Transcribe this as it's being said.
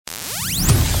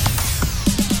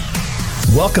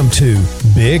Welcome to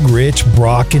Big Rich,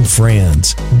 Brock, and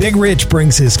Friends. Big Rich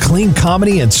brings his clean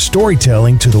comedy and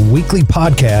storytelling to the weekly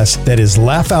podcast that is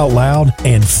laugh out loud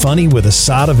and funny with a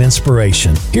side of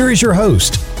inspiration. Here is your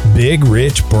host, Big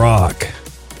Rich Brock.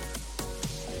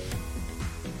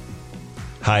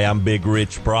 Hi, I'm Big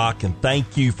Rich Brock, and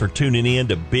thank you for tuning in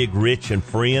to Big Rich and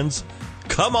Friends.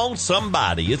 Come on,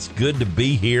 somebody. It's good to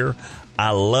be here.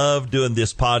 I love doing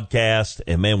this podcast,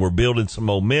 and man, we're building some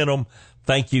momentum.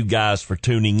 Thank you guys for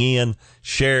tuning in.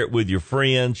 Share it with your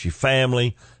friends, your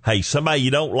family. Hey, somebody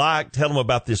you don't like, tell them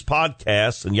about this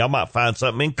podcast, and y'all might find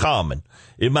something in common.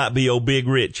 It might be old Big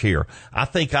Rich here. I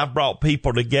think I've brought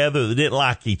people together that didn't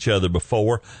like each other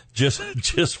before,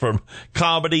 just from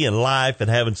comedy and life and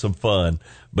having some fun.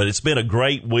 But it's been a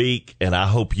great week, and I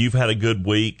hope you've had a good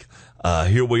week.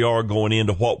 Here we are going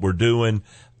into what we're doing,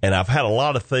 and I've had a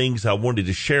lot of things I wanted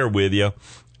to share with you.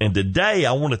 And today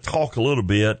I want to talk a little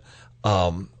bit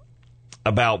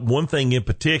about one thing in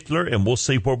particular, and we'll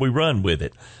see where we run with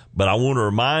it. But I want to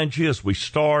remind you as we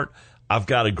start, I've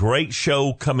got a great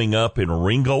show coming up in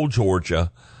Ringgold,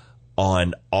 Georgia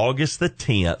on August the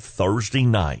 10th, Thursday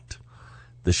night.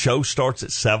 The show starts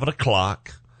at 7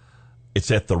 o'clock. It's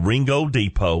at the Ringgold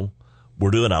Depot. We're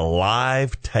doing a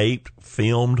live taped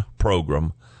filmed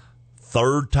program.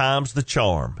 Third time's the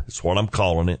charm. It's what I'm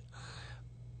calling it.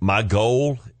 My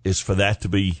goal is for that to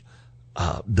be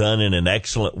done in an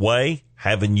excellent way.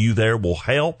 Having you there will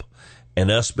help, and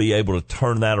us be able to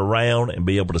turn that around and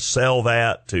be able to sell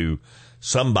that to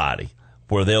somebody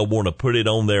where they'll want to put it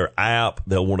on their app,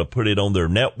 they'll want to put it on their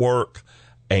network,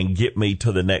 and get me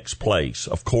to the next place.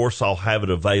 Of course, I'll have it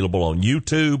available on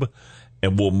YouTube,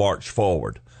 and we'll march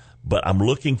forward. But I'm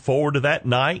looking forward to that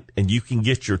night, and you can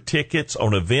get your tickets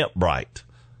on Eventbrite.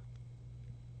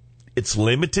 It's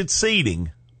limited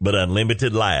seating, but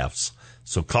unlimited laughs.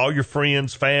 So call your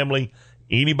friends, family,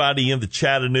 anybody in the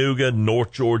Chattanooga,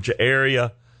 North Georgia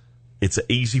area. It's an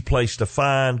easy place to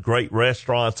find, great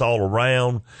restaurants all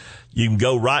around. You can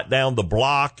go right down the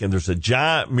block, and there's a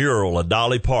giant mural of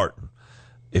Dolly Parton.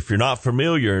 If you're not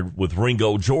familiar with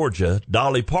Ringgold, Georgia,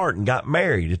 Dolly Parton got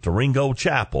married at the Ringgold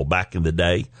Chapel back in the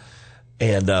day.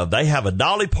 And they have a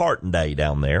Dolly Parton Day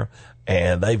down there.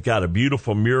 And they've got a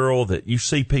beautiful mural that you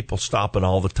see people stopping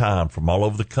all the time from all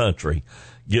over the country,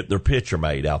 get their picture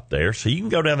made out there. So you can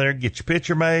go down there and get your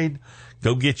picture made,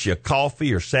 go get you a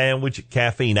coffee or sandwich at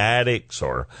Caffeine Addicts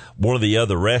or one of the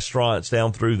other restaurants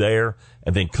down through there,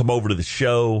 and then come over to the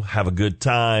show, have a good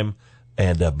time,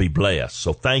 and be blessed.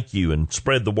 So thank you, and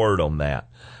spread the word on that.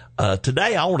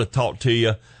 Today I want to talk to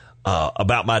you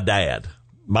about my dad.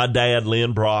 My dad,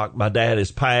 Lynn Brock, my dad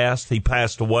has passed. He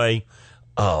passed away,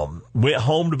 went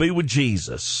home to be with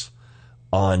Jesus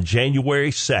on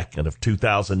January 2nd of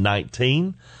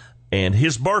 2019, and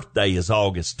his birthday is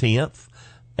August 10th,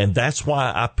 and that's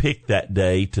why I picked that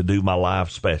day to do my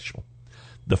live special.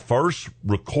 The first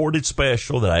recorded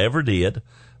special that I ever did,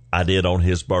 I did on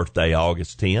his birthday,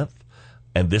 August 10th,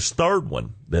 and this third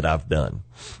one that I've done.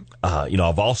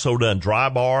 I've also done Dry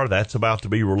Bar. That's about to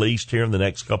be released here in the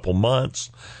next couple months.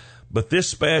 But this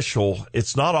special,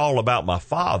 it's not all about my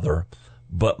father.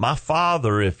 But my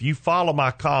father, if you follow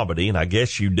my comedy, and I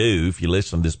guess you do if you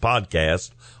listen to this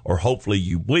podcast, or hopefully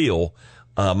you will,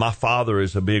 my father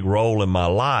is a big role in my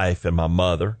life and my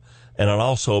mother, and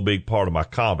also a big part of my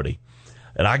comedy.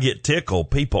 And I get tickled.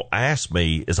 People ask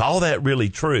me, is all that really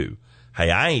true?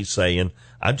 Hey, I ain't saying.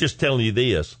 I'm just telling you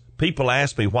this. People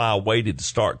ask me why I waited to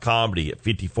start comedy at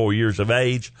 54 years of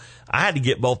age. I had to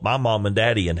get both my mom and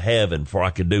daddy in heaven before I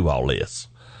could do all this.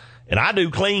 And I do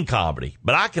clean comedy,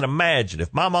 but I can imagine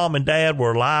if my mom and dad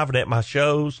were alive and at my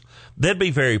shows, they'd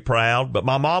be very proud, but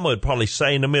my mama would probably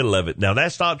say in the middle of it, now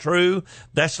that's not true.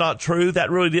 That's not true. That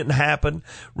really didn't happen.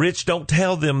 Rich, don't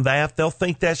tell them that. They'll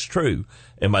think that's true.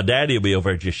 And my daddy will be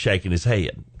over there just shaking his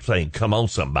head, saying, come on,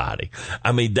 somebody.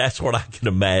 I mean, that's what I can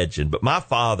imagine. But my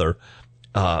father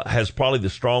has probably the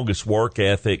strongest work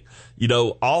ethic.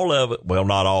 All of it, well,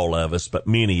 not all of us, but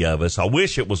many of us, I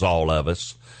wish it was all of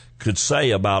us, could say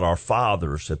about our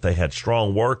fathers that they had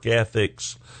strong work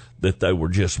ethics, that they were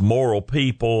just moral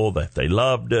people, that they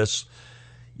loved us.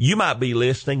 You might be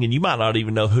listening and you might not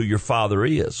even know who your father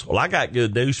is. Well, I got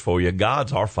good news for you.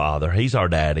 God's our father. He's our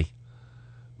daddy.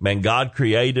 Man, God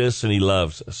created us and he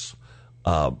loves us.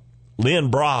 Lynn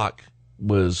Brock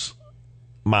was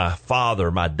my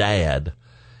father, my dad.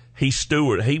 He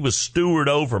was steward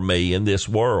over me in this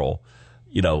world.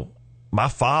 My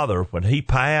father, when he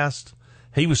passed,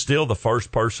 he was still the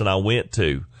first person I went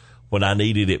to when I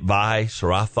needed advice,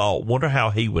 or I thought, wonder how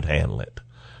he would handle it.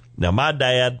 Now, my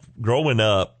dad, growing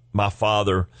up, my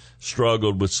father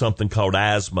struggled with something called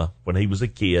asthma when he was a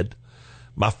kid.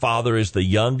 My father is the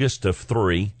youngest of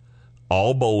three,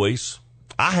 all boys.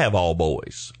 I have all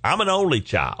boys. I'm an only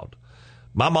child.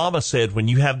 My mama said, when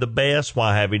you have the best,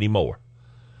 why have any more?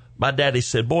 My daddy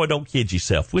said, boy, don't kid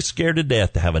yourself. We're scared to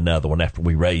death to have another one after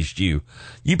we raised you.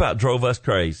 You about drove us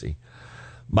crazy.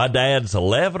 My dad's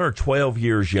 11 or 12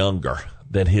 years younger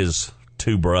than his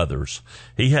two brothers.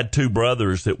 He had two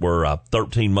brothers that were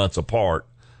 13 months apart.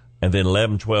 And then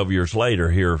 11, 12 years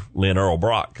later, here, Lynn Earl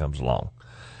Brock comes along.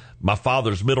 My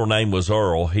father's middle name was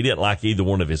Earl. He didn't like either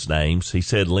one of his names. He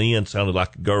said Lynn sounded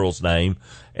like a girl's name,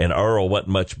 and Earl wasn't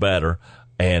much better.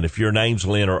 And if your name's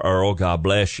Lynn or Earl, God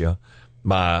bless you.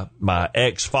 My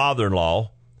ex-father-in-law,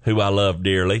 who I love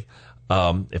dearly,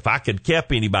 if I could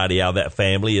kept anybody out of that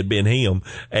family, it'd been him.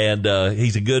 And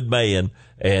he's a good man.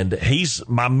 And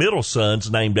my middle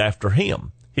son's named after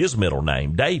him. His middle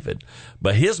name, David.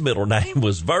 But his middle name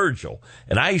was Virgil.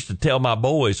 And I used to tell my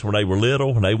boys when they were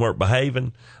little, when they weren't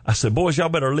behaving, I said, boys, y'all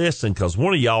better listen, because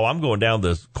one of y'all, I'm going down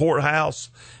to the courthouse,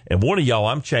 and one of y'all,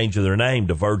 I'm changing their name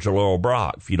to Virgil Earl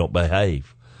Brock if you don't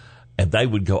behave. And they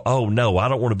would go, oh, no, I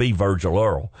don't want to be Virgil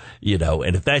Earl,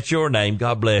 and if that's your name,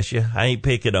 God bless you. I ain't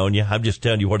picking on you. I'm just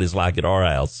telling you what it's like at our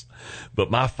house. But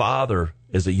my father,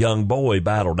 as a young boy,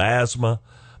 battled asthma.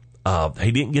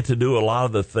 He didn't get to do a lot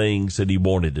of the things that he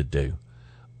wanted to do.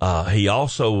 They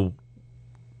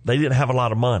didn't have a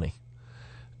lot of money.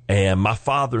 And my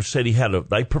father said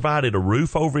they provided a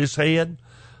roof over his head,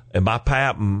 and my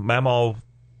pap and mama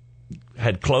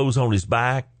had clothes on his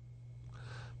back.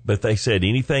 But they said,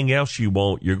 anything else you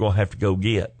want, you're going to have to go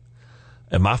get.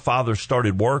 And my father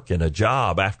started working a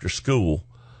job after school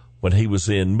when he was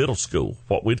in middle school,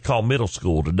 what we'd call middle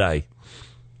school today.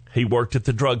 He worked at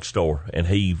the drugstore, and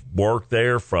he worked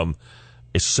there from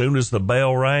as soon as the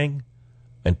bell rang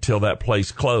until that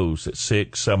place closed at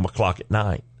 6, 7 o'clock at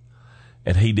night.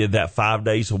 And he did that 5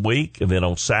 days a week, and then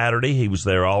on Saturday, he was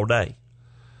there all day.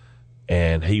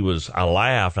 And I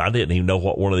laughed. I didn't even know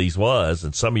what one of these was.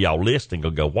 And some of y'all listening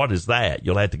will go, what is that?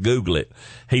 You'll have to Google it.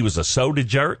 He was a soda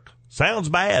jerk. Sounds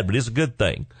bad, but it's a good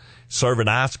thing. Serving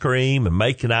ice cream and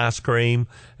making ice cream.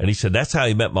 And he said, that's how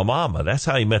he met my mama. That's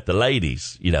how he met the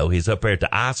ladies. He's up there at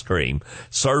the ice cream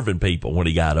serving people when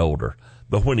he got older.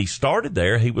 But when he started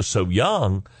there, he was so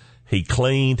young. He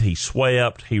cleaned, he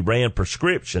swept, he ran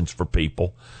prescriptions for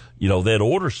people. They'd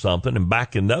order something, and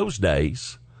back in those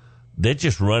days, they'd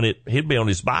just run it. He'd be on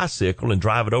his bicycle and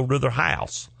drive it over to their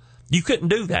house. You couldn't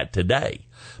do that today,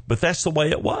 but that's the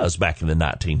way it was back in the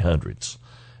 1900s.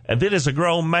 And then as a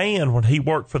grown man, when he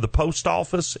worked for the post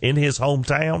office in his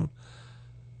hometown,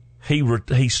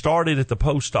 he started at the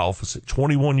post office at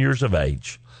 21 years of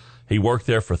age. He worked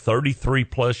there for 33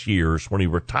 plus years. When he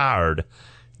retired,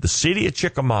 the city of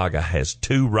Chickamauga has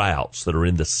two routes that are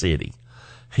in the city.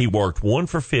 He worked one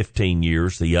for 15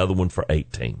 years, the other one for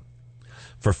 18.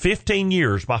 For 15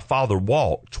 years, my father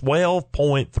walked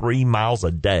 12.3 miles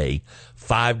a day,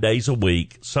 5 days a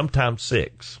week, sometimes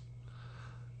 6.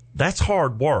 That's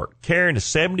hard work, carrying a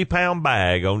 70-pound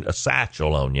bag on a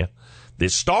satchel on you that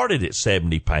started at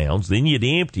 70 pounds. Then you'd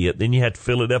empty it. Then you had to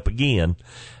fill it up again.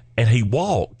 And he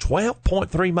walked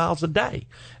 12.3 miles a day.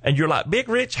 And you're like, Big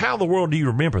Rich, how in the world do you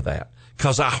remember that?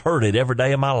 Because I heard it every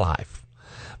day of my life.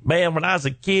 Man, when I was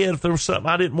a kid, if there was something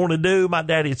I didn't want to do, my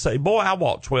daddy would say, boy, I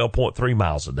walked 12.3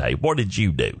 miles a day. What did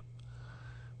you do?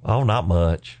 Oh, not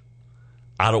much.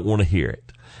 I don't want to hear it.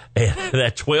 And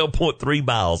that 12.3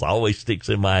 miles always sticks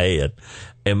in my head.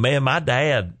 And man, my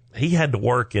dad, he had to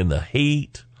work in the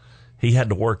heat. He had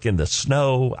to work in the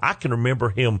snow. I can remember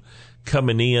him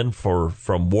coming in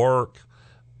from work,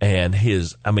 and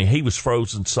he was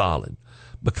frozen solid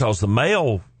because the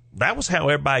mail, that was how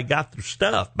everybody got their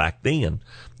stuff back then.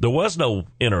 There was no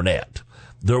internet.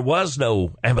 There was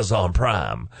no Amazon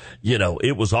Prime.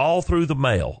 It was all through the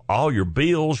mail, all your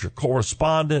bills, your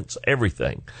correspondence,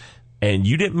 everything. And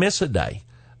you didn't miss a day.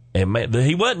 And man,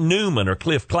 he wasn't Newman or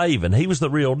Cliff Clavin. He was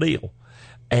the real deal.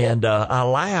 And I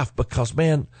laughed because,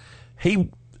 man,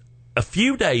 a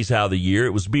few days out of the year,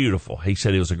 it was beautiful. He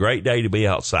said it was a great day to be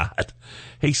outside.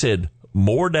 He said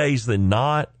more days than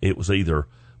not, it was either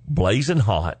blazing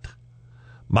hot.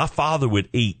 My father would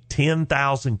eat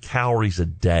 10,000 calories a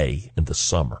day in the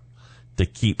summer to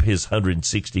keep his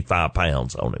 165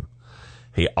 pounds on him.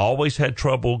 He always had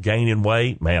trouble gaining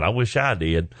weight. Man, I wish I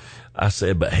did. I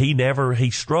said, but he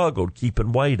struggled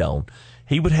keeping weight on.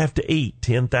 He would have to eat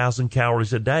 10,000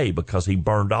 calories a day because he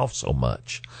burned off so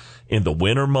much. In the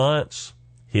winter months,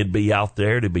 he'd be out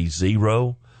there to be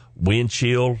 0, wind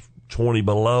chill, 20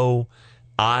 below,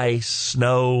 ice,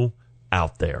 snow,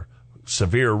 out there.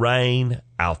 Severe rain,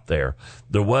 out there.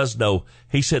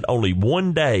 He said only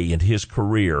one day in his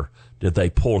career did they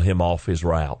pull him off his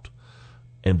route.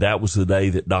 And that was the day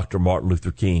that Dr. Martin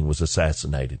Luther King was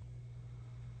assassinated.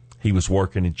 He was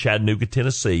working in Chattanooga,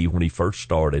 Tennessee when he first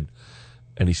started.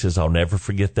 And he says, I'll never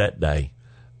forget that day.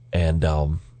 And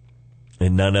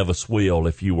none of us will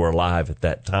if you were alive at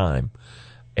that time.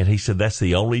 And he said, that's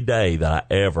the only day that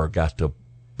I ever got to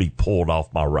be pulled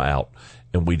off my route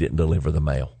and we didn't deliver the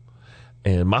mail.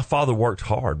 And my father worked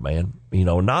hard, man. You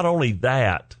know, not only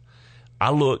that,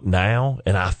 I look now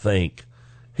and I think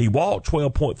he walked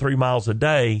 12.3 miles a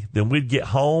day. Then we'd get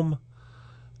home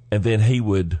and then he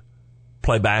would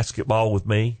play basketball with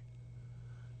me.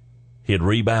 He'd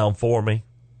rebound for me.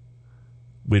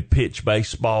 We'd pitch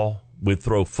baseball. We'd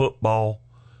throw football.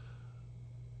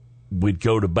 We'd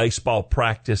go to baseball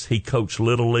practice. He coached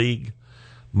Little League.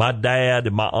 My dad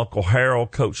and my Uncle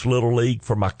Harold coached Little League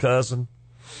for my cousin.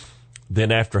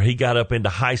 Then after he got up into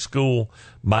high school,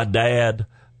 my dad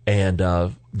and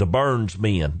the Burns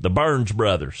men, the Burns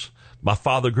brothers. My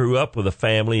father grew up with a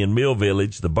family in Mill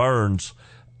Village, the Burns,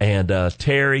 and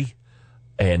Terry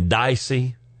and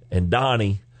Dicey and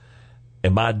Donnie.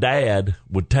 And my dad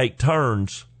would take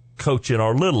turns coaching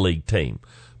our Little League team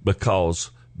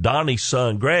because Donnie's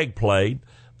son Greg played,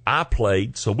 I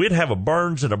played. So we'd have a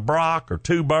Burns and a Brock or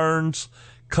two Burns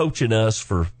coaching us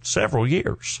for several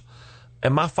years.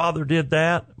 And my father did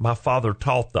that. My father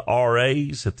taught the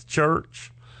RAs at the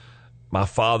church. My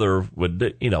father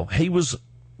would, you know, he was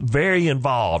very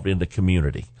involved in the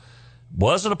community.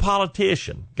 Wasn't a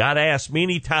politician. Got asked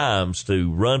many times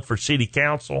to run for city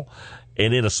council.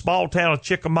 And in a small town of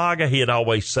Chickamauga, he'd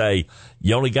always say,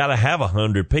 you only got to have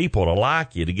 100 people to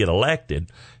like you to get elected.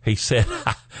 He said,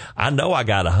 I know I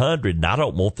got 100 and I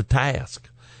don't want the task.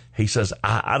 He says,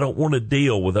 I don't want to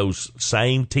deal with those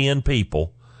same 10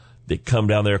 people that come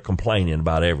down there complaining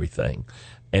about everything.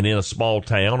 And in a small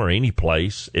town or any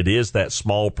place, it is that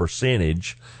small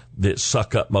percentage that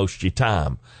suck up most of your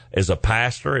time. As a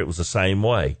pastor, it was the same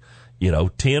way. You know,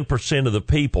 10% of the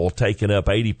people taking up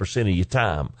 80% of your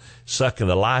time, sucking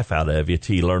the life out of you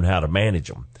till you learn how to manage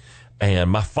them. And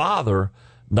my father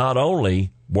not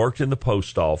only worked in the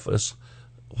post office,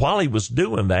 while he was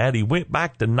doing that, he went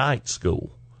back to night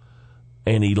school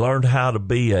and he learned how to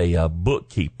be a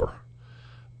bookkeeper.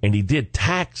 And he did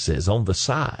taxes on the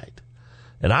side.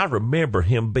 And I remember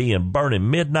him burning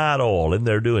midnight oil in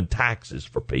there doing taxes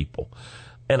for people.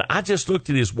 And I just looked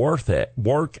at his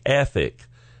work ethic.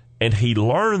 And he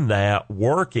learned that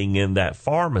working in that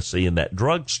pharmacy, in that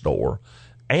drugstore,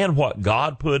 and what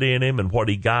God put in him and what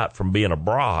he got from being a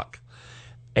Brock.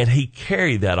 And he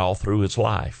carried that all through his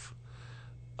life.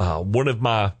 One of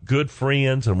my good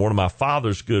friends and one of my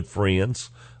father's good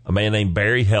friends, a man named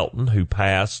Barry Helton, who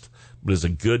passed, but is a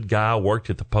good guy,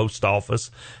 worked at the post office.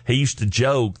 He used to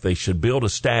joke they should build a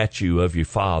statue of your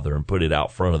father and put it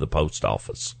out front of the post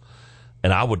office.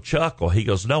 And I would chuckle. He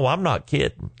goes, no, I'm not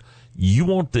kidding. You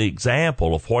want the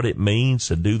example of what it means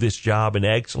to do this job in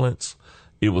excellence?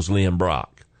 It was Lynn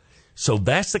Brock. So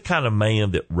that's the kind of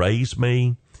man that raised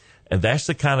me, and that's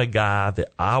the kind of guy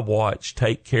that I watched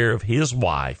take care of his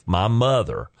wife, my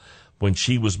mother, when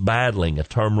she was battling a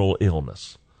terminal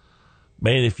illness.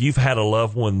 Man, if you've had a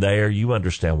loved one there, you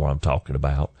understand what I'm talking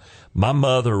about. My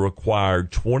mother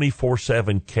required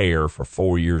 24/7 care for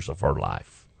 4 years of her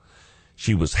life.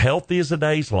 She was healthy as the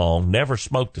day's long, never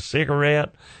smoked a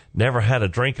cigarette, never had a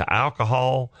drink of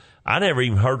alcohol. I never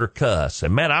even heard her cuss.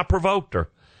 And, man, I provoked her.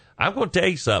 I'm going to tell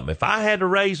you something. If I had to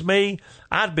raise me,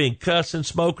 I'd been cussing,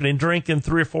 smoking, and drinking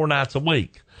 3 or 4 nights a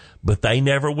week. But they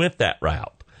never went that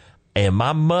route. And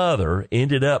my mother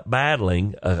ended up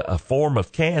battling a form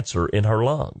of cancer in her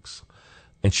lungs.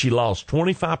 And she lost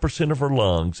 25% of her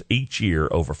lungs each year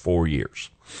over 4 years.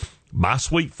 My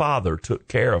sweet father took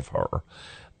care of her.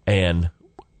 And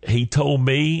he told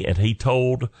me and he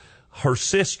told her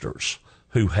sisters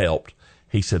who helped,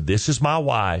 he said, this is my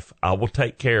wife. I will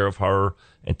take care of her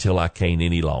until I can't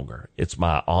any longer. It's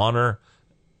my honor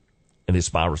and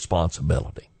it's my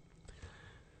responsibility.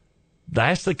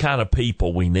 That's the kind of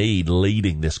people we need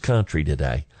leading this country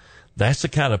today. That's the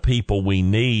kind of people we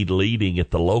need leading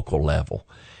at the local level.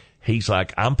 He's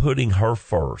like, I'm putting her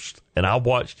first. And I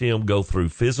watched him go through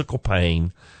physical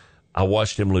pain. I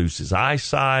watched him lose his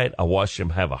eyesight. I watched him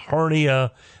have a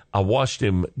hernia. I watched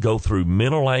him go through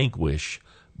mental anguish,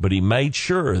 but he made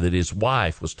sure that his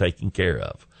wife was taken care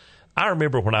of. I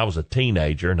remember when I was a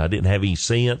teenager and I didn't have any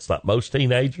sense like most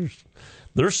teenagers.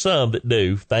 There's some that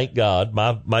do, thank God.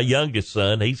 My youngest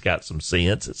son, he's got some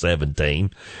sense at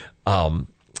 17.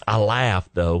 I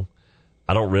laughed, though.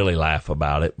 I don't really laugh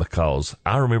about it because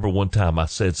I remember one time I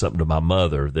said something to my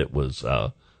mother that was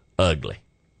ugly.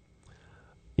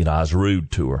 You know, I was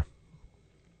rude to her,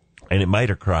 and it made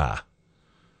her cry.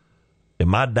 And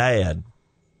my dad,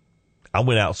 I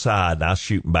went outside and I was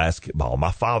shooting basketball.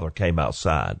 My father came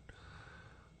outside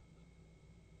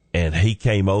and he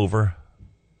came over.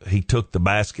 He took the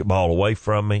basketball away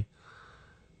from me.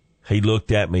 He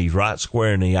looked at me right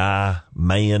square in the eye,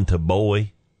 man to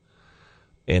boy,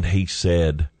 and he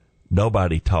said,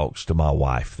 "Nobody talks to my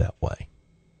wife that way."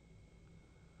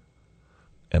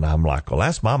 And I'm like, "Well,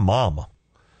 that's my mama."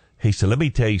 He said, "Let me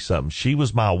tell you something. She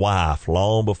was my wife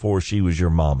long before she was your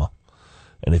mama.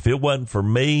 And if it wasn't for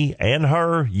me and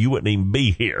her, you wouldn't even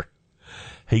be here."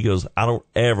 He goes, "I don't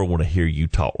ever want to hear you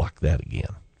talk like that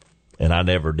again." And I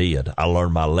never did. I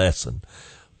learned my lesson.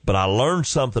 But I learned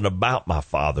something about my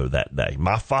father that day.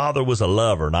 My father was a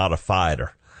lover, not a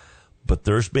fighter. But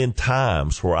there's been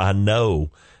times where I know,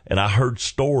 and I heard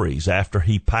stories after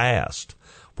he passed,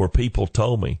 where people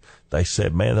told me, they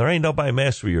said, "Man, there ain't nobody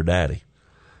messing with your daddy."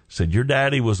 Said, "Your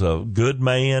daddy was a good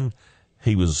man.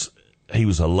 He was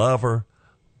a lover.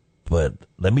 But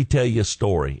let me tell you a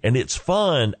story." And it's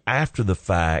fun after the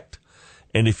fact.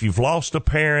 And if you've lost a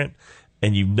parent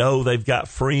and you know they've got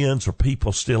friends or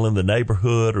people still in the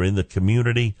neighborhood or in the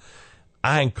community,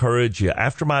 I encourage you.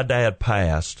 After my dad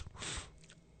passed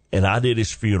and I did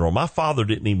his funeral, my father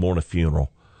didn't even want a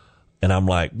funeral. And I'm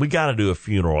like, "We got to do a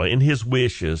funeral." In his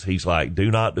wishes, he's like, "Do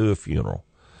not do a funeral."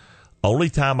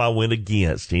 Only time I went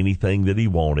against anything that he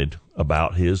wanted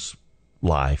about his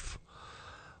life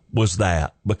was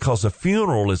that, because a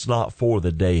funeral is not for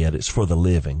the dead, it's for the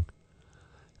living.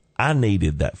 I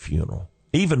needed that funeral.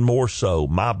 Even more so,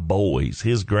 my boys,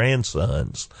 his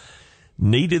grandsons,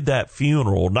 needed that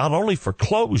funeral, not only for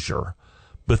closure,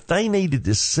 but they needed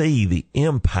to see the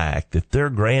impact that their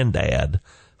granddad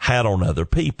had on other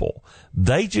people.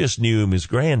 They just knew him as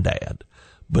granddad.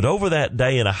 But over that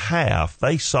day and a half,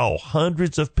 they saw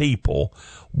hundreds of people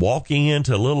walking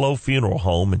into a little old funeral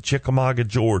home in Chickamauga,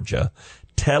 Georgia,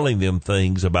 telling them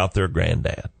things about their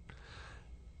granddad,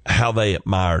 how they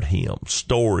admired him,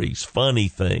 stories, funny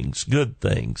things, good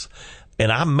things.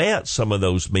 And I met some of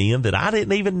those men that I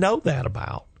didn't even know that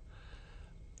about.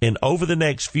 And over the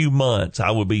next few months,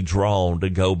 I would be drawn to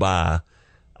go by.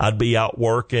 I'd be out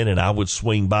working and I would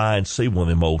swing by and see one of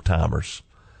them old timers.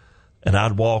 And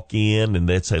I'd walk in and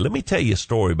they'd say, "Let me tell you a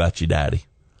story about your daddy."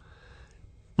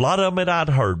 A lot of them that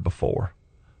I'd heard before.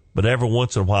 But every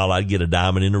once in a while, I'd get a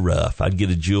diamond in the rough. I'd get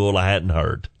a jewel I hadn't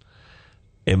heard.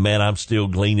 And man, I'm still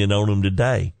gleaning on them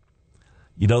today.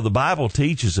 You know, the Bible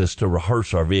teaches us to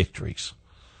rehearse our victories.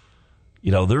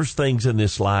 You know, there's things in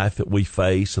this life that we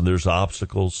face and there's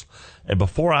obstacles. And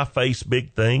before I face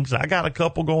big things, I got a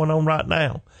couple going on right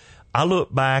now. I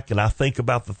look back and I think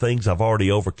about the things I've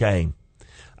already overcame.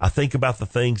 I think about the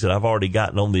things that I've already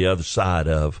gotten on the other side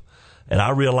of. And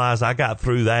I realize I got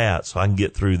through that so I can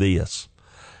get through this.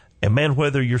 And man,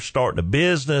 whether you're starting a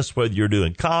business, whether you're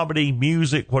doing comedy,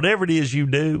 music, whatever it is you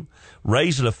do,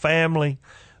 raising a family,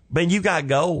 man, you got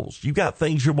goals. You got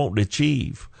things you're wanting to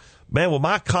achieve. Man, with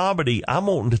my comedy, I'm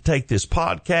wanting to take this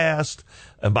podcast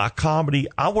and my comedy,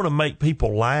 I want to make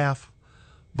people laugh,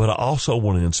 but I also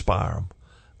want to inspire them.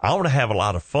 I want to have a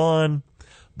lot of fun,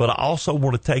 but I also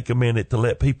want to take a minute to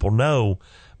let people know,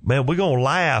 man, we're going to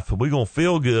laugh and we're going to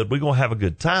feel good. We're going to have a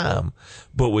good time,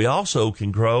 but we also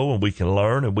can grow and we can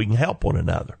learn and we can help one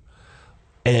another.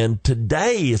 And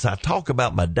today, as I talk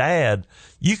about my dad,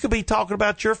 you could be talking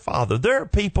about your father. There are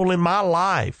people in my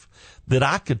life that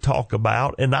I could talk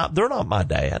about, and they're not my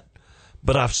dad,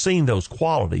 but I've seen those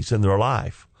qualities in their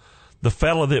life. The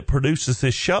fellow that produces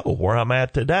this show where I'm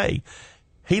at today,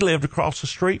 he lived across the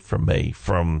street from me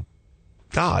from,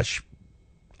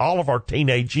 all of our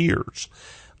teenage years.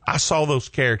 I saw those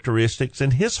characteristics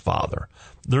in his father.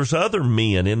 There's other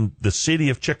men in the city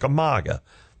of Chickamauga.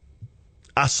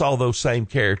 I saw those same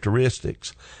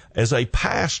characteristics. As a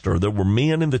pastor, there were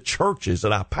men in the churches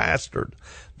that I pastored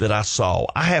that I saw.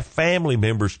 I have family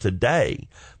members today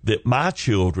that my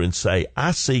children say,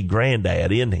 I see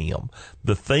granddad in him,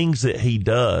 the things that he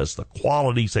does, the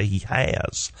qualities that he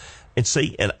has.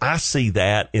 And I see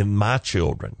that in my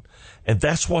children. And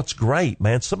that's what's great,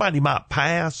 man. Somebody might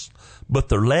pass, but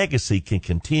their legacy can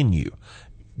continue,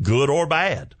 good or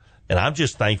bad. And I'm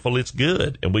just thankful it's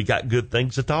good, and we got good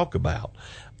things to talk about.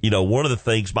 You know, one of the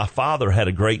things, my father had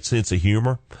a great sense of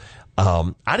humor.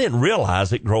 I didn't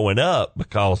realize it growing up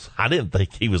because I didn't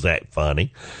think he was that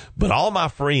funny. But all my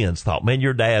friends thought, man,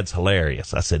 your dad's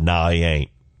hilarious. I said, no, he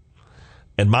ain't.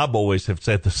 And my boys have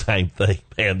said the same thing,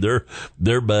 man.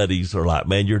 Their buddies are like,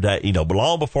 man, your dad, you know, but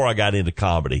long before I got into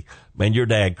comedy, man, your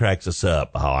dad cracks us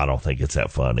up. Oh, I don't think it's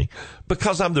that funny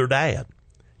because I'm their dad.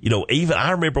 You know, even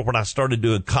I remember when I started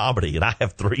doing comedy, and I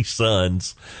have 3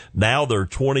 sons. Now they're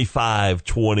 25,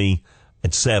 20,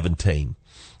 and 17.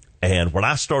 And when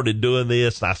I started doing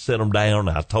this, I set them down,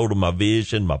 and I told them my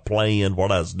vision, my plan,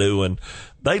 what I was doing.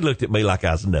 They looked at me like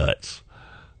I was nuts.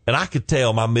 And I could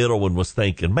tell my middle one was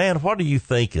thinking, man, what are you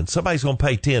thinking? Somebody's going to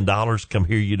pay $10 to come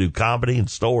hear you do comedy and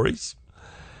stories?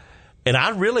 And I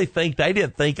really think they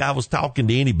didn't think I was talking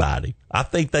to anybody. I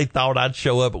think they thought I'd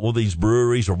show up at one of these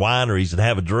breweries or wineries and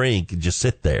have a drink and just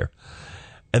sit there.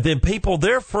 And then people,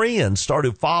 their friends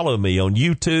started following me on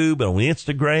YouTube and on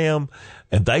Instagram,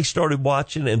 and they started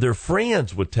watching, and their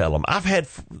friends would tell them. I've had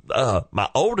my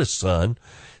oldest son,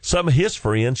 some of his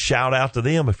friends, shout out to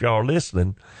them if y'all are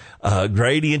listening,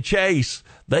 Grady and Chase,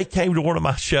 they came to one of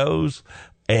my shows,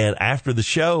 and after the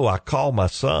show, I called my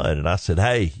son, and I said,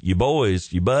 hey, you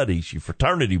boys, you buddies, you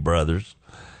fraternity brothers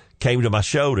came to my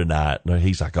show tonight. And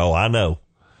he's like, oh, I know.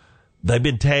 They've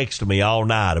been texting me all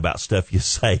night about stuff you're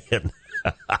saying.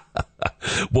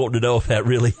 Wanting to know if that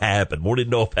really happened, wanted to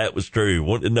know if that was true,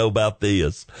 wanted to know about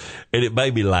this. And it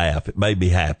made me laugh. It made me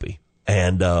happy.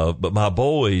 And, but my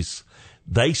boys,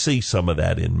 they see some of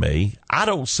that in me. I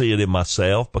don't see it in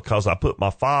myself because I put my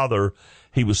father,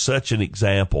 he was such an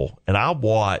example. And I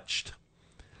watched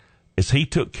as he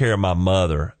took care of my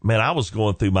mother. Man, I was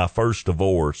going through my first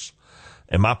divorce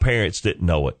and my parents didn't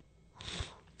know it.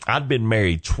 I'd been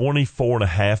married 24 and a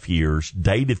half years,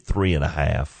 dated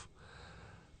 3.5.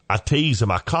 I tease in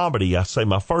my comedy, I say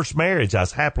my first marriage, I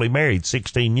was happily married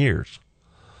 16 years.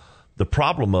 The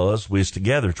problem was we was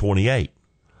together 28.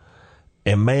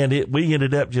 And man, we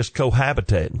ended up just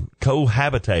cohabitating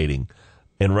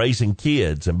and raising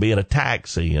kids and being a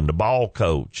taxi and the ball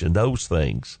coach and those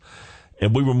things.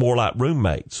 And we were more like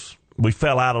roommates. We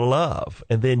fell out of love.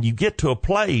 And then you get to a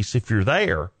place, if you're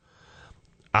there,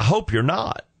 I hope you're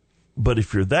not, but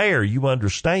if you're there, you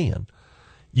understand.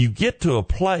 You get to a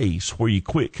place where you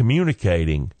quit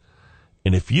communicating,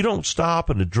 and if you don't stop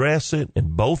and address it,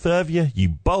 and both of you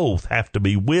both have to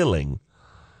be willing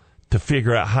to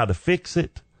figure out how to fix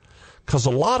it. Because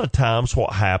a lot of times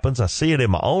what happens, I see it in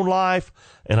my own life,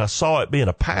 and I saw it being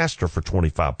a pastor for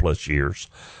 25 plus years.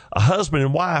 A husband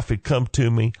and wife had come to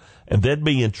me, and they'd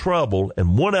be in trouble,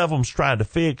 and one of them's trying to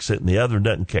fix it, and the other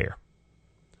doesn't care.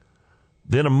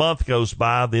 Then a month goes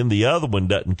by, then the other one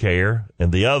doesn't care,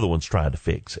 and the other one's trying to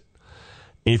fix it.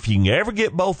 If you can ever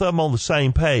get both of them on the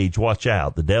same page, watch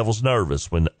out. The devil's nervous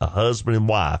when a husband and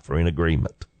wife are in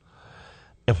agreement.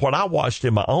 And what I watched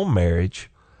in my own marriage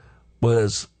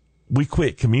was we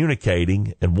quit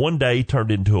communicating, and one day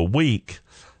turned into a week,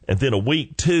 and then a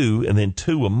week 2, and then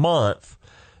 2 a month,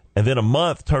 and then a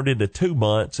month turned into 2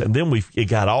 months, and then it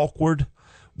got awkward.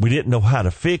 We didn't know how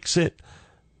to fix it.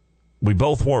 We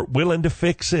both weren't willing to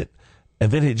fix it,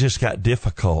 and then it just got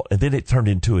difficult, and then it turned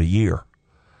into a year,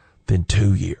 then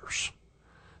 2 years.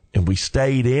 And we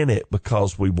stayed in it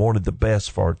because we wanted the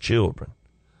best for our children.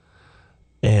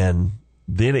 And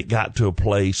then it got to a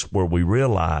place where we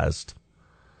realized,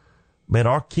 man,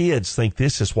 our kids think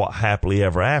this is what happily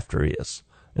ever after is,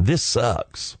 and this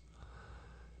sucks.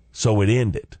 So it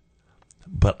ended.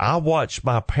 But I watched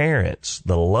my parents,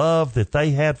 the love that they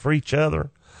had for each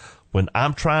other, when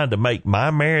I'm trying to make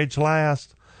my marriage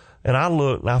last, and I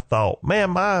looked and I thought,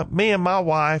 man, me and my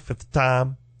wife at the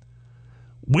time,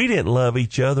 we didn't love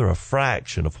each other a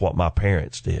fraction of what my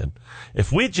parents did.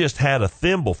 If we just had a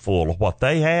thimbleful of what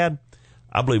they had,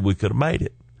 I believe we could have made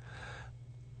it.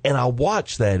 And I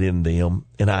watch that in them,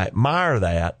 and I admire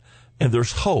that, and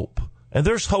there's hope. And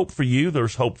there's hope for you,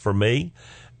 there's hope for me,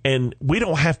 and we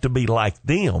don't have to be like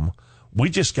them. We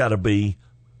just got to be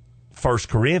 1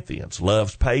 Corinthians,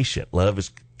 love's patient, love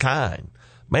is kind.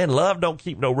 Man, love don't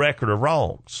keep no record of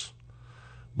wrongs.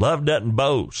 Love doesn't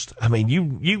boast. I mean,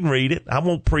 you can read it. I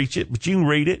won't preach it, but you can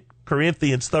read it.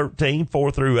 Corinthians 13,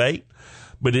 4-8.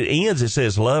 But it ends, it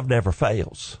says, love never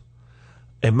fails.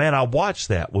 And man, I watched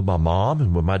that with my mom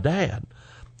and with my dad.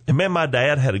 And man, my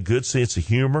dad had a good sense of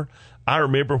humor. I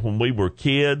remember when we were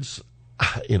kids,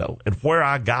 and where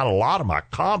I got a lot of my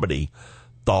comedy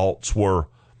thoughts were,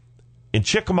 in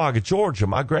Chickamauga, Georgia,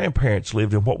 my grandparents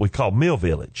lived in what we call Mill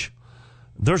Village.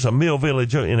 There's a mill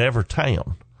village in every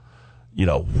town,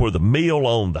 where the mill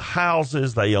owned the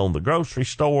houses, they owned the grocery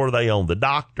store, they owned the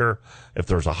doctor. If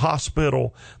there's a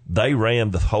hospital, they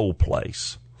ran the whole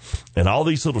place. And all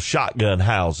these little shotgun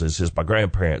houses, as my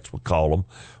grandparents would call them,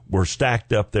 were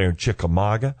stacked up there in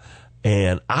Chickamauga.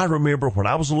 And I remember when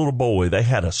I was a little boy, they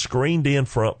had a screened-in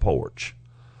front porch.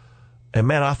 And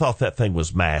man, I thought that thing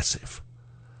was massive.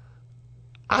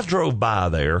 I drove by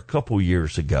there a couple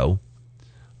years ago.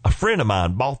 A friend of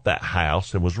mine bought that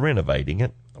house and was renovating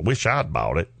it. I wish I'd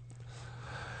bought it.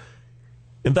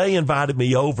 And they invited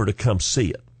me over to come see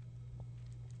it.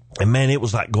 And man, it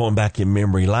was like going back in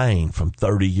memory lane from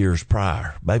 30 years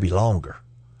prior, maybe longer.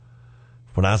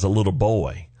 when I was a little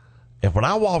boy. And when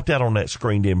I walked out on that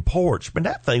screened-in porch, man,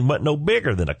 that thing wasn't no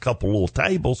bigger than a couple little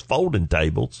tables, folding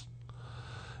tables.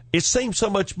 It seemed so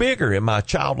much bigger in my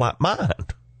childlike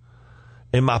mind,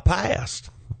 in my past.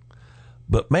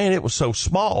 But, man, it was so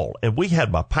small. And we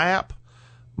had my pap,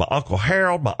 my Uncle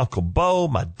Harold, my Uncle Bo,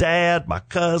 my dad, my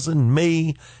cousin,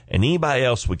 me, and anybody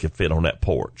else we could fit on that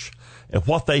porch. And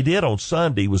what they did on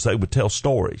Sunday was they would tell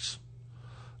stories.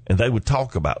 And they would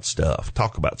talk about stuff,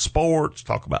 talk about sports,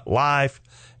 talk about life,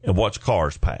 and watch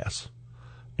cars pass.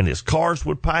 And as cars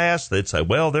would pass, they'd say,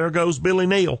 well, there goes Billy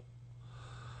Neal.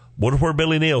 Wonder where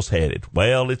Billy Neal's headed.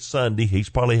 Well, it's Sunday. He's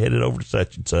probably headed over to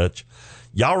such and such.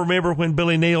 Y'all remember when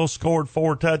Billy Neal scored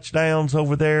 4 touchdowns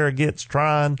over there against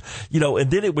Trine?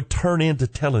 And then it would turn into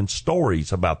telling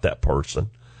stories about that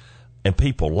person and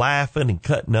people laughing and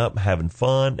cutting up and having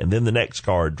fun. And then the next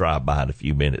car would drive by in a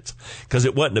few minutes because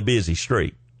it wasn't a busy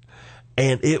street.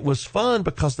 And it was fun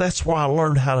because that's where I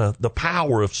learned the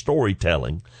power of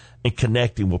storytelling and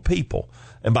connecting with people.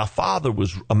 And my father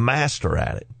was a master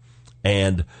at it.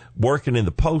 And working in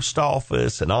the post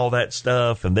office and all that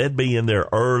stuff, and they'd be in there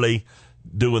early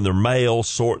doing their mail,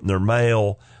 sorting their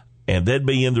mail, and they'd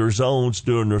be in their zones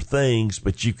doing their things,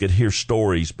 but you could hear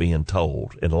stories being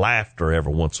told and laughter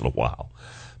every once in a while.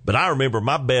 But I remember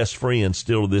my best friend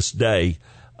still to this day,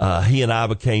 he and I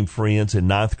became friends in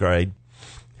 9th grade.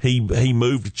 He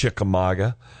moved to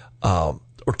Chickamauga, or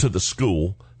to the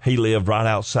school. He lived right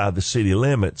outside the city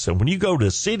limits. And when you go to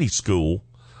a city school,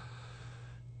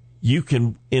 you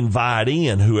can invite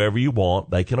in whoever you want.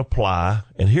 They can apply.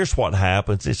 And here's what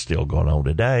happens. It's still going on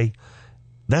today.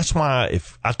 That's why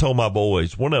if I told my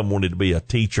boys, one of them wanted to be a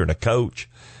teacher and a coach.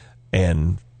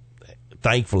 And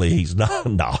thankfully he's not.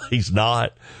 No, he's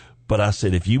not. But I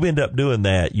said, if you end up doing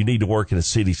that, you need to work in a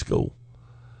city school.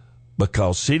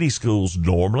 Because city schools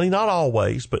normally, not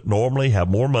always, but normally have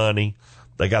more money.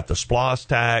 They got the SPLOST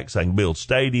tax. They can build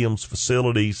stadiums,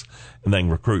 facilities, and they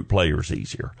can recruit players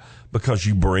easier because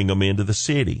you bring them into the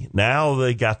city. Now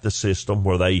they got the system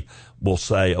where they will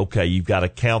say, okay, you've got to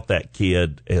count that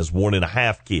kid as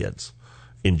 1.5 kids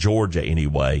in Georgia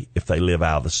anyway, if they live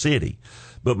out of the city.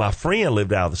 But my friend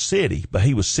lived out of the city, but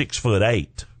he was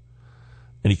 6'8",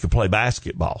 and he could play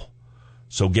basketball.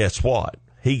 So guess what?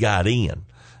 He got in.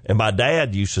 And my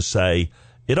dad used to say,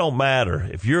 it don't matter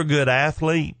if you're a good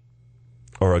athlete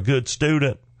or a good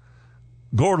student,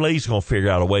 Gordon Lee's going to figure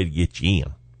out a way to get you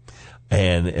in.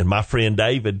 And my friend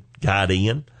David got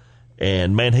in,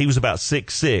 and man, he was about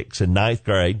 6'6" in 9th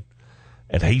grade,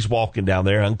 and he's walking down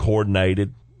there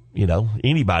uncoordinated.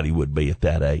 Anybody would be at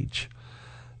that age.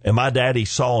 And my daddy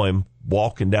saw him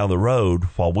walking down the road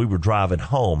while we were driving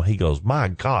home. He goes, my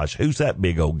gosh, who's that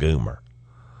big old goomer?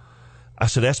 I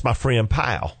said, that's my friend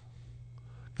Powell,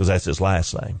 because that's his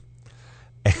last name.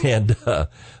 And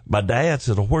my dad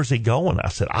said, well, where's he going? I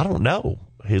said, I don't know.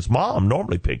 His mom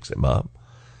normally picks him up.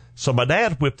 So my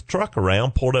dad whipped the truck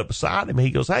around, pulled up beside him. He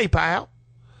goes, hey, pal,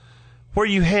 where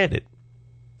you headed?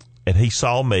 And he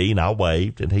saw me, and I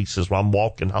waved, and he says, well, I'm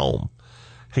walking home.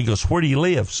 He goes, where do you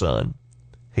live, son?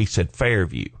 He said,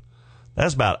 Fairview.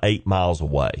 That's about 8 miles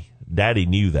away. Daddy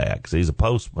knew that because he's a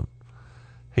postman.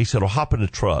 He said, well, hop in the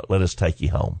truck. Let us take you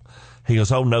home. He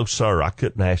goes, oh, no, sir, I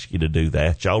couldn't ask you to do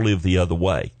that. Y'all live the other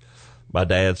way. My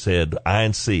dad said, I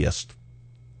insist.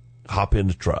 Hop in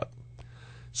the truck.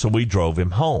 So we drove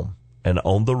him home. And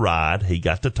on the ride, he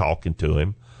got to talking to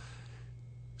him.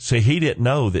 See, he didn't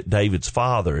know that David's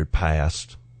father had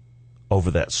passed over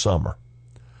that summer,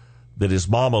 that his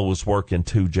mama was working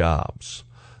 2 jobs,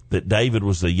 that David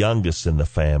was the youngest in the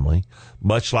family.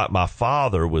 Much like my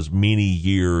father was many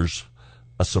years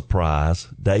a surprise,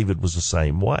 David was the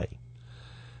same way.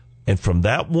 And from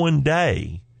that one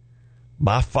day,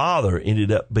 my father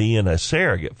ended up being a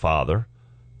surrogate father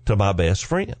to my best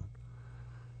friend.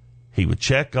 He would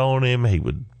check on him. He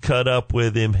would cut up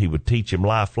with him. He would teach him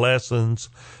life lessons.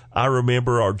 I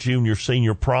remember our junior,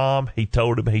 senior prom. He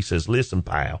told him, he says, listen,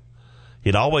 pal.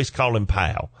 He'd always call him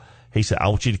pal. He said, I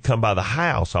want you to come by the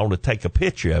house. I want to take a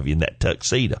picture of you in that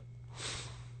tuxedo.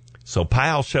 So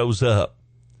pal shows up,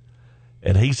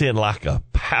 and he's in like a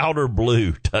powder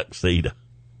blue tuxedo.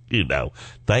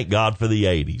 Thank God for the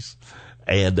 80s.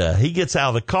 And he gets out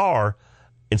of the car.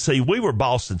 And see, we were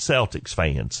Boston Celtics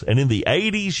fans. And in the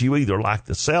 80s, you either liked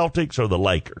the Celtics or the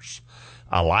Lakers.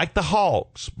 I liked the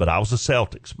Hawks, but I was a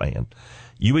Celtics man.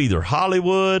 You either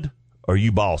Hollywood or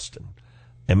you Boston.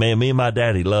 And man, me and my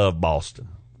daddy loved Boston.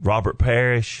 Robert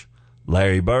Parrish,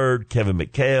 Larry Bird, Kevin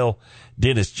McHale,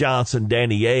 Dennis Johnson,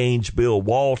 Danny Ainge, Bill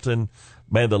Walton.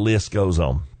 Man, the list goes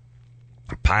on.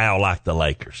 Powell liked the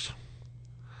Lakers.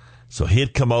 So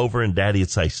he'd come over and daddy would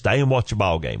say, stay and watch a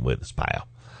ball game with us, pal.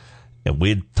 And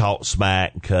we'd talk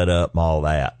smack and cut up and all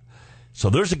that. So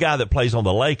there's a guy that plays on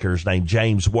the Lakers named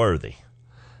James Worthy.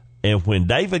 And when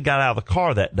David got out of the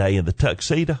car that day in the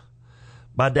tuxedo,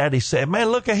 my daddy said, man,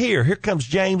 look here comes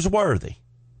James Worthy.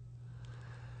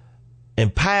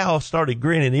 And Powell started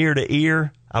grinning ear to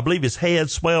ear. I believe his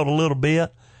head swelled a little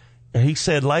bit. And he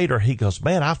said later, he goes,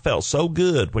 man, I felt so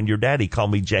good when your daddy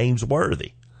called me James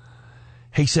Worthy.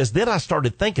 He says, then I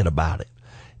started thinking about it.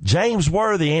 James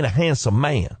Worthy ain't a handsome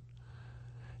man.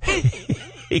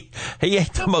 He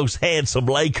ain't the most handsome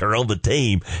Laker on the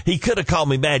team. He could have called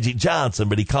me Magic Johnson,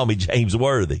 but he called me James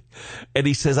Worthy. And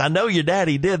he says, I know your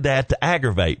daddy did that to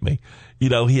aggravate me. You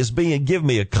know, he is giving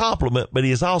me a compliment, but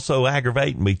he is also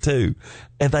aggravating me too.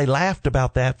 And they laughed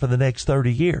about that for the next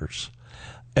 30 years.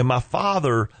 And my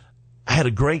father had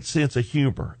a great sense of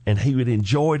humor, and he would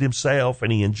enjoyed himself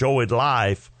and he enjoyed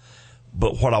life.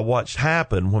 But what I watched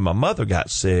happen when my mother got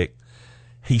sick,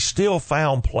 he still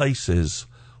found places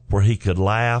where he could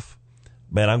laugh.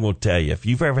 Man, I'm going to tell you, if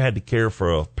you've ever had to care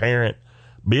for a parent,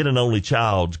 being an only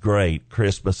child's great,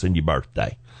 Christmas and your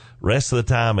birthday. Rest of the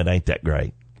time, it ain't that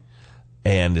great.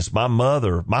 And it's my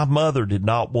mother did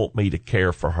not want me to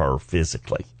care for her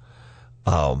physically.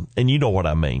 And you know what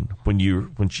I mean.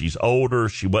 When she's older,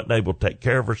 she wasn't able to take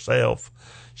care of herself.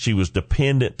 She was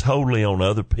dependent totally on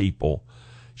other people.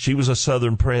 She was a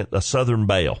Southern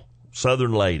belle,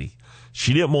 Southern lady.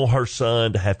 She didn't want her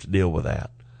son to have to deal with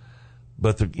that.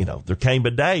 But there came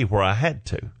a day where I had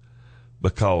to,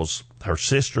 because her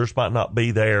sisters might not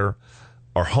be there,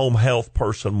 our home health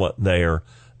person wasn't there,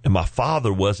 and my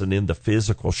father wasn't in the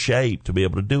physical shape to be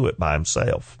able to do it by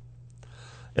himself.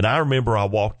 And I remember I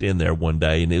walked in there one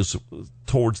day, and it was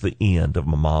towards the end of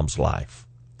my mom's life.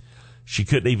 She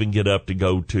couldn't even get up to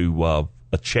go to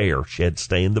a chair. She had to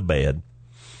stay in the bed.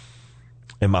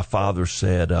 And my father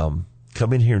said,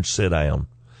 come in here and sit down.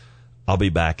 I'll be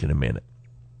back in a minute.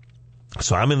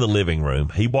 So I'm in the living room.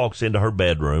 He walks into her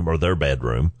bedroom, or their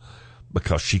bedroom,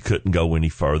 because she couldn't go any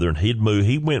further. And he'd move.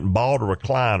 He went and bought a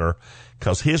recliner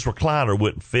because his recliner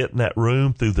wouldn't fit in that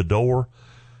room through the door.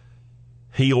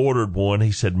 He ordered one.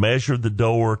 He said, measure the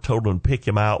door, told him to pick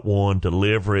him out one,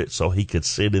 deliver it so he could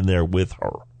sit in there with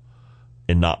her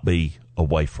and not be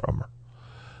away from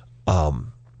her.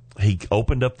 He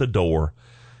opened up the door.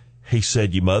 He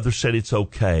said, your mother said it's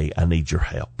okay. I need your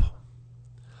help.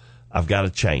 I've got to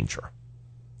change her.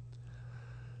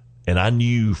 And I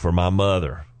knew for my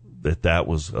mother that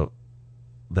was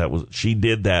she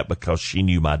did that because she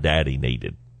knew my daddy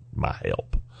needed my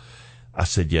help. I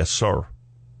said, yes, sir.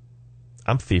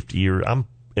 I'm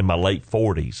in my late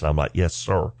 40s. I'm like, yes,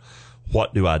 sir.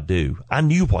 What do I do? I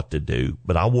knew what to do,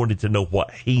 but I wanted to know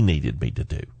what he needed me to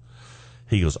do.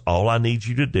 He goes, all I need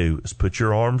you to do is put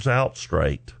your arms out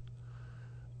straight,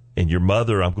 and your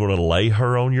mother, I'm going to lay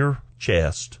her on your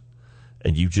chest,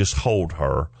 and you just hold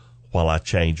her while I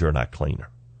change her and I clean her.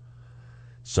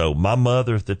 So my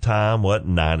mother at the time wasn't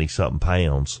 90-something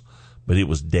pounds, but it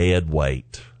was dead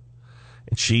weight.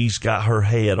 And she's got her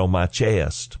head on my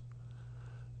chest,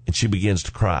 and she begins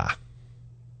to cry.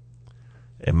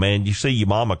 And man, you see your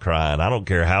mama crying. I don't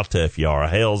care how tough you are. A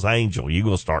hell's angel, you're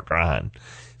going to start crying.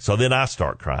 So then I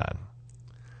start crying.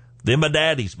 Then my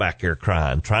daddy's back there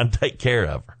crying, trying to take care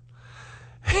of her.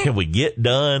 And we get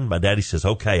done. My daddy says,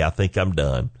 okay, I think I'm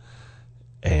done.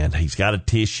 And he's got a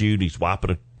tissue and he's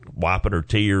wiping her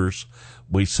tears.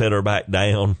 We set her back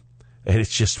down. And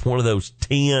it's just one of those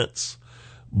tense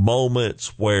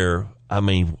moments where,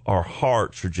 our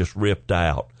hearts are just ripped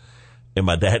out. And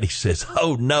my daddy says,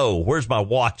 oh no, where's my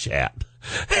watch at?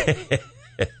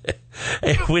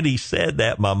 And when he said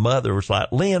that, my mother was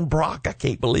like, Lynn Brock, I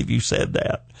can't believe you said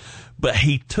that. But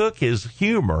he took his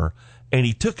humor and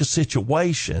he took a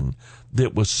situation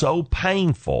that was so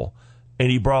painful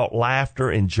and he brought laughter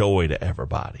and joy to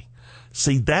everybody.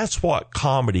 See, that's what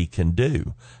comedy can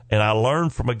do. And I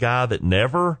learned from a guy that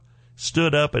never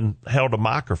stood up and held a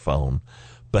microphone,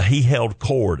 but he held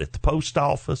court at the post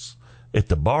office, at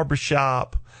the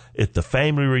barbershop, at the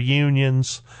family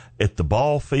reunions, at the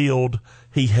ball field.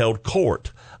 He held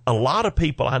court. A lot of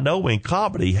people I know in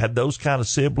comedy had those kind of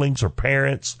siblings or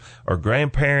parents or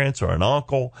grandparents or an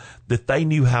uncle that they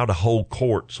knew how to hold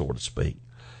court, so to speak.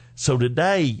 So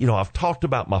today, I've talked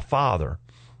about my father,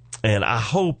 and I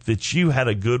hope that you had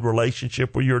a good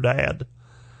relationship with your dad.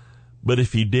 But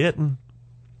if you didn't,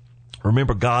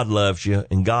 remember God loves you,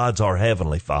 and God's our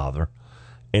heavenly Father.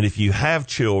 And if you have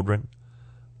children,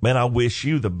 man, I wish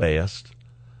you the best.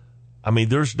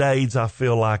 There's days I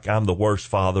feel like I'm the worst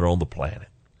father on the planet.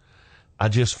 I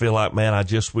just feel like, man, I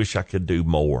just wish I could do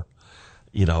more.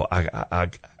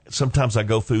 I sometimes I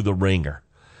go through the ringer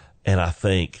and I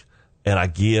think, and I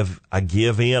give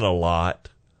in a lot,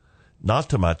 not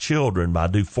to my children, but I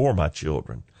do for my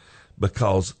children,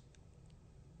 because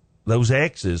those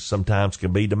exes sometimes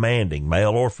can be demanding,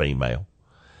 male or female.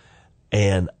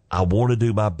 And I want to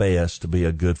do my best to be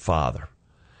a good father.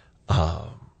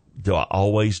 Do I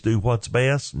always do what's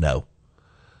best? No.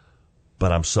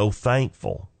 But I'm so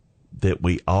thankful that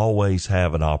we always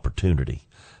have an opportunity.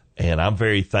 And I'm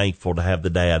very thankful to have the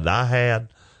dad I had,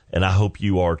 and I hope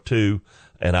you are too.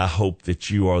 And I hope that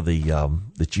you are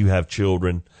that you have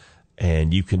children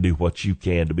and you can do what you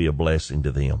can to be a blessing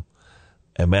to them.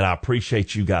 And man, I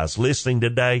appreciate you guys listening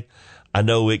today. I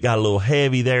know it got a little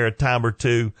heavy there a time or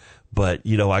two, but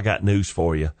I got news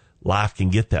for you. Life can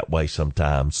get that way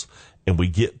sometimes, and we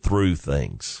get through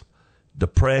things.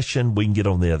 Depression, we can get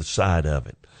on the other side of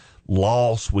it.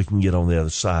 Loss, we can get on the other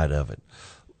side of it.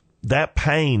 That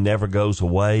pain never goes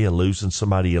away of losing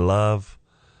somebody you love,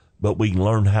 but we can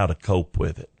learn how to cope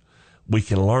with it. We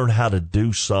can learn how to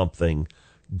do something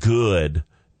good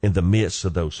in the midst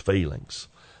of those feelings.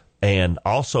 And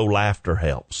also laughter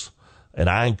helps. And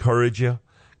I encourage you,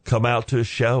 come out to a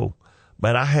show.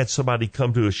 Man, I had somebody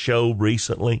come to a show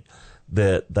recently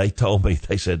that they told me,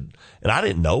 they said, and I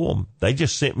didn't know them. They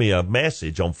just sent me a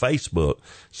message on Facebook,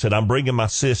 said, I'm bringing my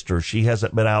sister. She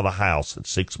hasn't been out of the house in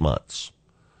 6 months.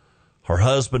 Her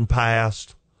husband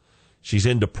passed. She's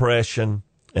in depression,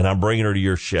 and I'm bringing her to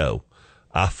your show.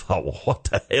 I thought, well, what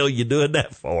the hell are you doing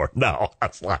that for? No, I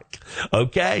was like,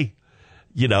 okay.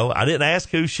 I didn't ask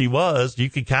who she was. You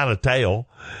could kind of tell,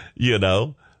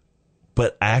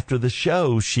 But after the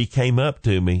show, she came up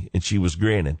to me and she was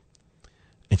grinning.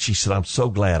 And she said, I'm so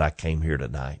glad I came here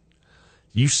tonight.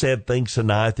 You said things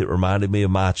tonight that reminded me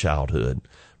of my childhood,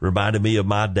 reminded me of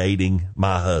my dating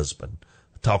my husband,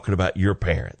 talking about your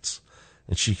parents.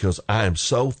 And she goes, I am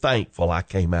so thankful I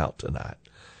came out tonight.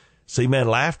 See, man,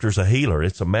 laughter's a healer.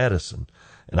 It's a medicine.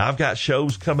 And I've got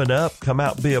shows coming up. Come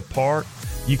out and be a part.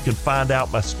 You can find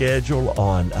out my schedule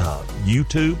on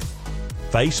YouTube,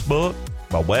 Facebook,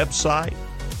 my website.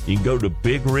 You can go to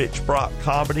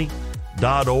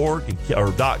BigRichBrockComedy.org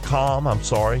or .com.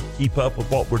 Keep up with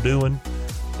what we're doing.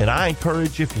 And I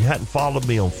encourage you, if you hadn't followed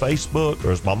me on Facebook,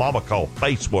 or as my mama called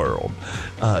Face World,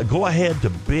 go ahead to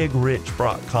Big Rich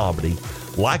Brock Comedy,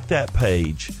 like that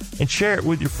page, and share it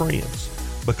with your friends.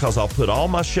 Because I'll put all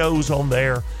my shows on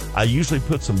there. I usually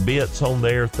put some bits on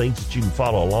there, things that you can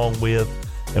follow along with,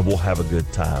 and we'll have a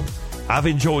good time. I've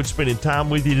enjoyed spending time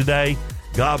with you today.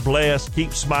 God bless.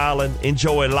 Keep smiling.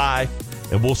 Enjoy life.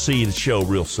 And we'll see you at the show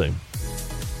real soon.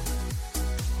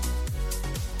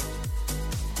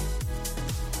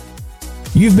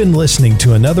 You've been listening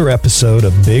to another episode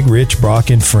of Big Rich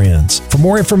Brock and Friends. For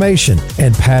more information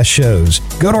and past shows,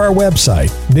 go to our website,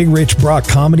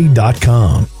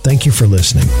 BigRichBrockComedy.com. Thank you for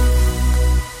listening.